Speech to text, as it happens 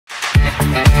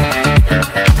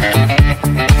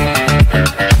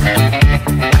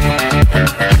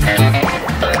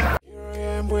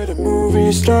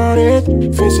Started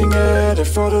facing at a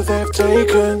photo they've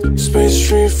taken. Space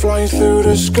tree flying through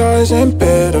the skies and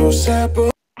petals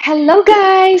apple. Hello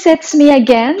guys, it's me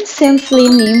again, Simply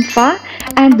Nympha,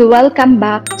 and welcome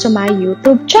back to my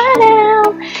YouTube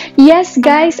channel. Yes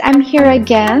guys, I'm here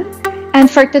again, and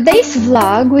for today's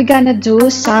vlog, we're gonna do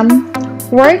some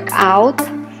workout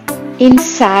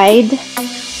inside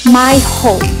my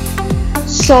home.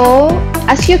 So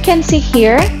as you can see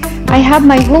here, I have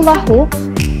my hula hoop,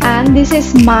 and this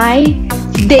is my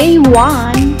day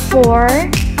one for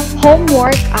home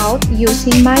workout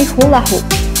using my hula hoop.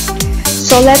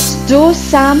 So let's do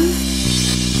some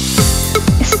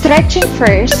stretching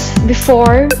first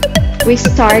before we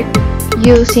start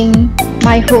using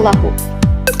my hula hoop.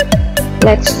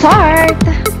 Let's start.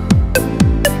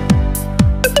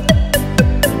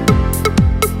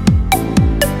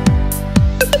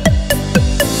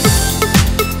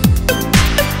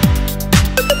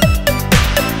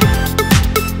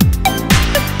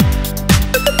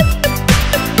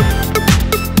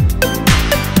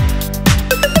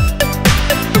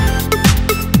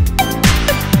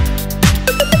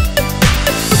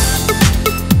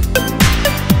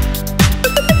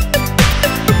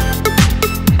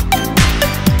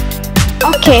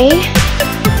 Okay,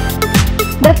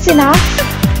 that's enough.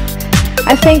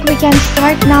 I think we can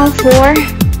start now for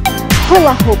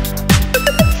hula hoop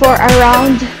for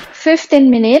around 15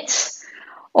 minutes,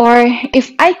 or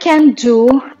if I can do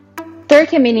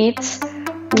 30 minutes,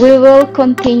 we will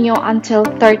continue until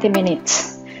 30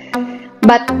 minutes.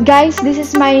 But guys, this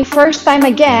is my first time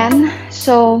again,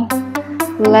 so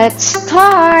let's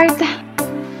start.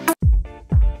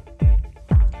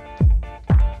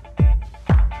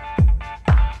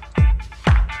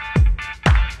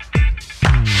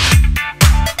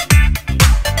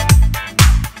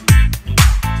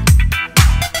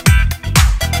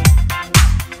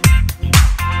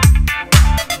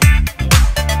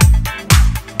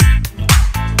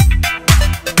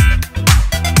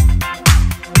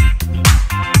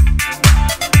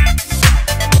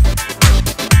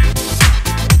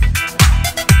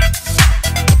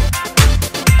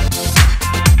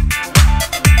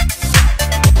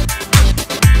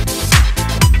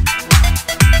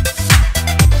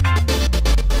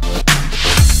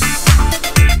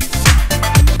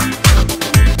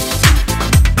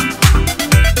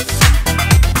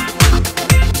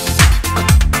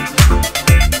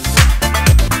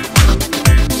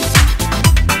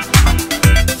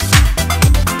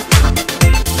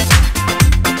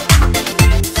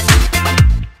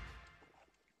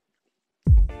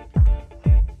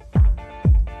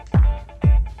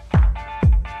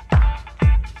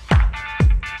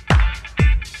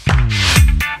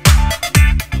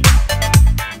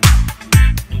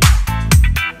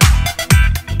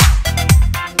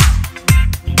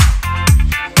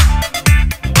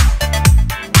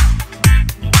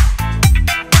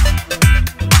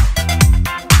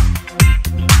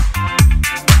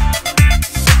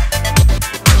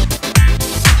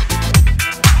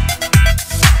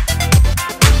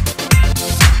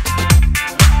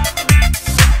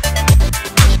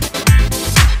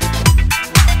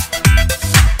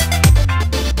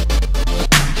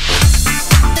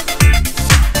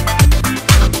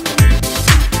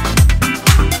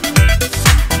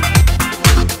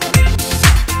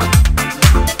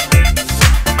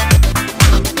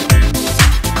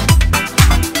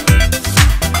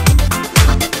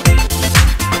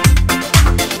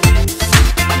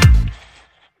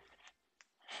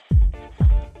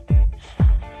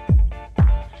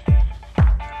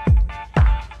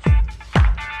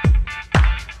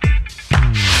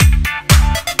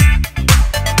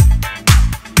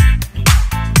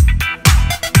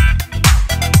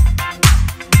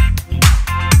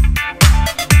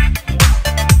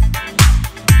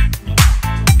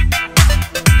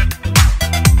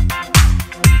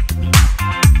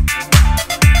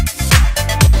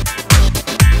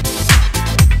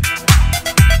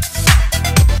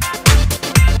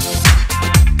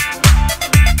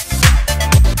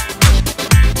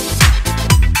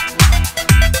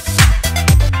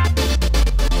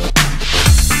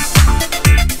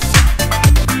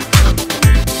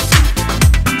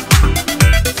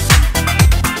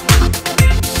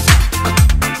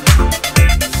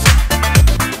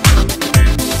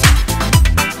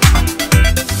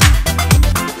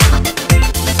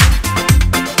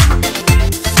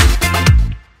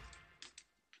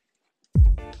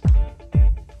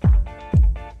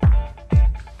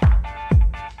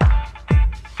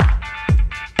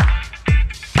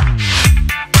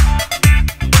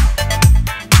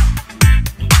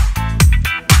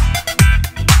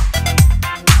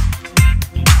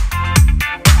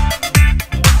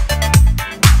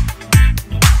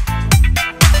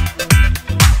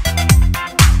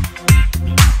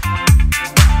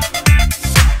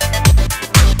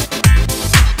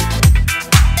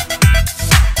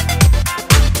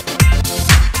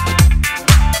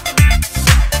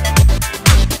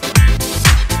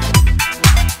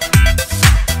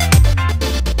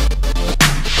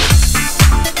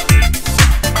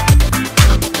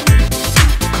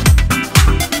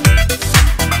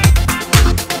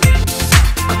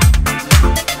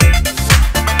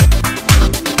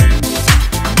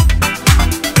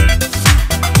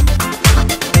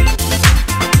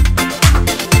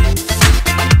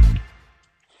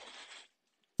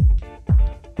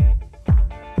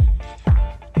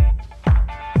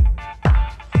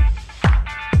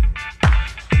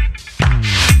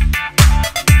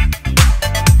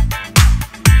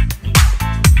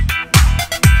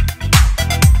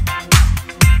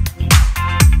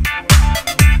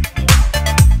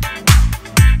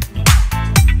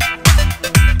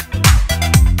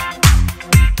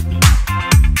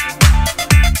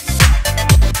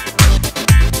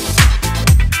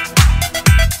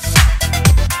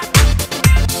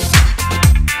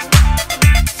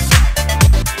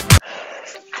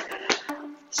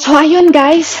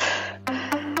 guys,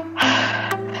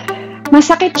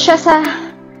 masakit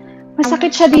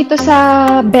siya dito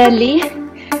sa belly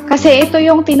kasi ito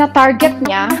yung tina-target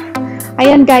niya.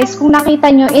 Ayan guys, kung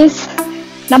nakita nyo is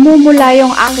namumula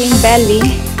yung aking belly.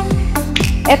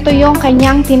 Ito yung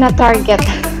kanyang tina-target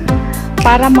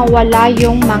para mawala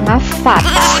yung mga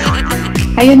fats.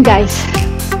 Ayun guys.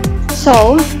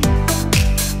 So,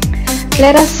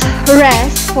 let us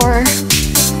rest for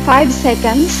 5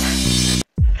 seconds.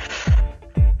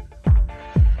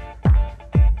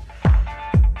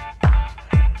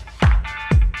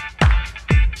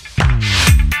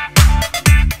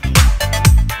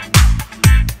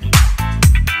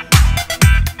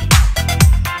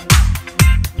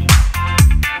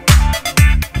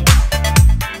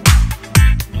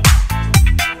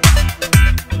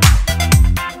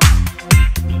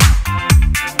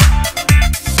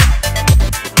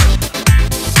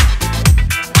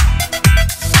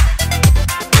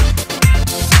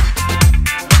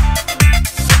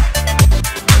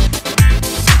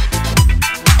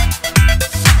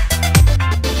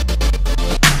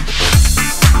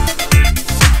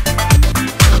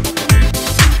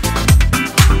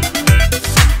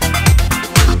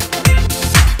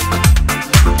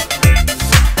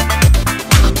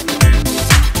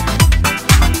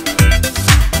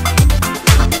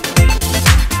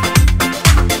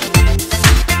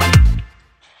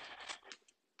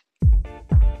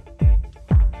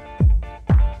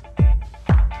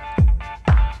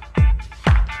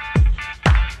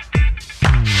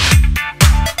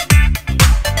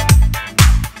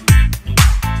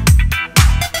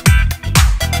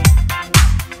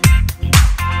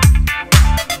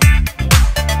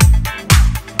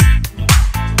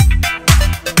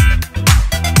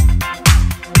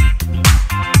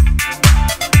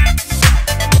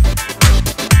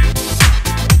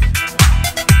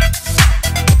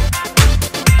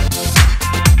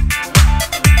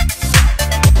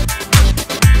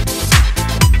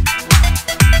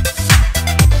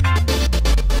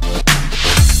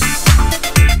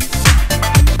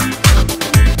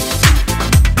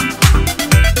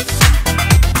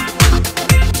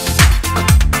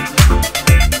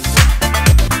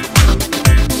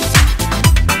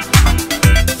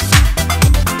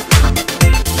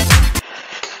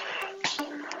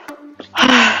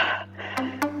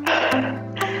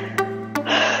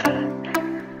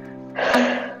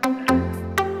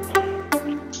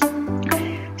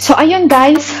 So, ayun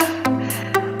guys,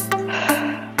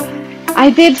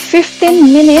 I did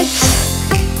 15 minutes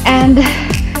and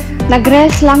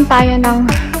nag-rest lang tayo ng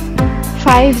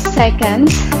 5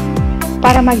 seconds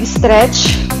para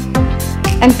mag-stretch.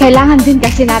 And kailangan din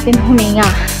kasi natin huminga.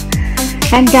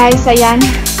 And guys, ayan,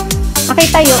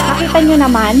 nakita nyo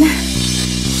naman,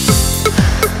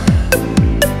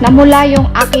 namula yung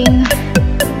aking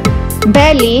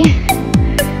belly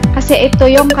kasi ito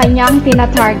yung kanyang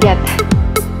tina-target.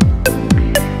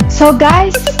 So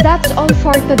guys, that's all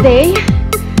for today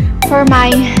for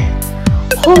my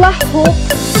hula hoop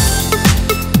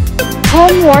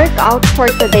home workout for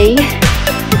today.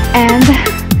 And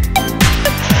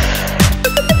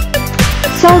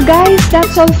so guys,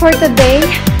 that's all for today,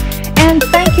 and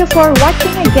thank you for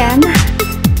watching again,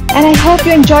 and I hope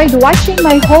you enjoyed watching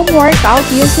my home workout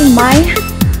using my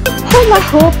hula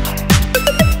hoop.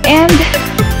 And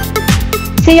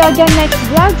see you again next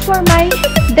vlog for my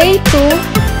day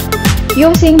 2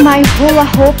 using my hula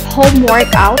hoop home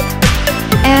workout.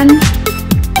 And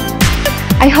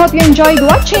I hope you enjoyed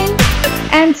watching,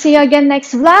 and see you again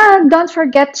next vlog. Don't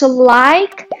forget to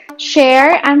like,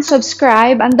 share, and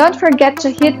subscribe, and don't forget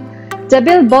to hit the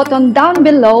bell button down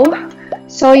below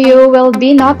so you will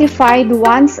be notified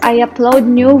once I upload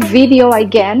new video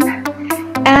again.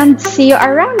 And see you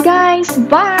around guys.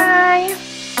 Bye.